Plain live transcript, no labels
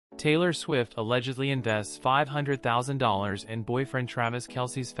Taylor Swift allegedly invests $500,000 in boyfriend Travis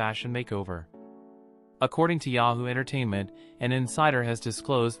Kelce's fashion makeover. According to Yahoo Entertainment, an insider has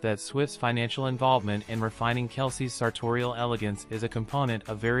disclosed that Swift's financial involvement in refining Kelce's sartorial elegance is a component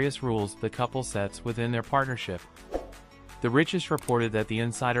of various rules the couple sets within their partnership. The Richest reported that the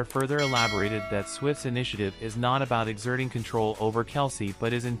insider further elaborated that Swift's initiative is not about exerting control over Kelce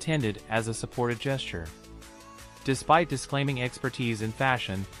but is intended as a supportive gesture. Despite disclaiming expertise in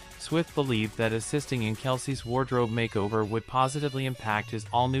fashion, Swift believed that assisting in Kelce's wardrobe makeover would positively impact his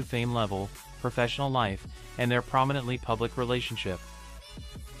all-new fame level, professional life, and their prominently public relationship.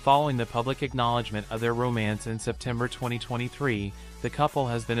 Following the public acknowledgement of their romance in September 2023, the couple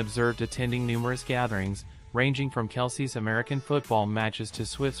has been observed attending numerous gatherings, ranging from Kelce's American football matches to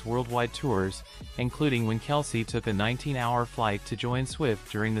Swift's worldwide tours, including when Kelce took a 19-hour flight to join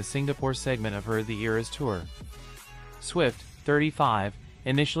Swift during the Singapore segment of her The Eras tour. Swift, 35,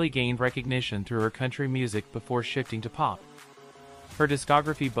 initially gained recognition through her country music before shifting to pop. Her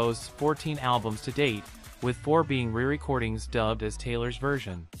discography boasts 14 albums to date, with 4 being re-recordings dubbed as Taylor's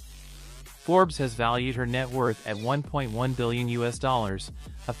version. Forbes has valued her net worth at $1.1 billion,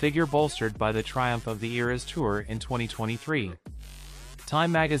 a figure bolstered by the triumph of the Eras tour in 2023.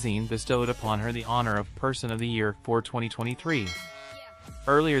 Time magazine bestowed upon her the honor of Person of the Year for 2023.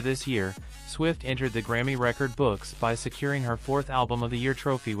 Earlier this year, Swift entered the Grammy record books by securing her 4th Album of the Year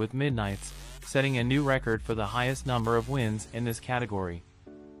trophy with Midnights, setting a new record for the highest number of wins in this category.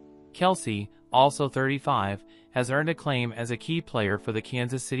 Kelce, also 35, has earned acclaim as a key player for the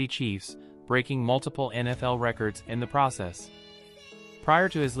Kansas City Chiefs, breaking multiple NFL records in the process. Prior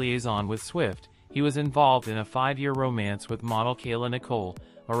to his liaison with Swift, he was involved in a 5-year romance with model Kayla Nicole,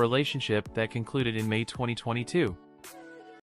 a relationship that concluded in May 2022.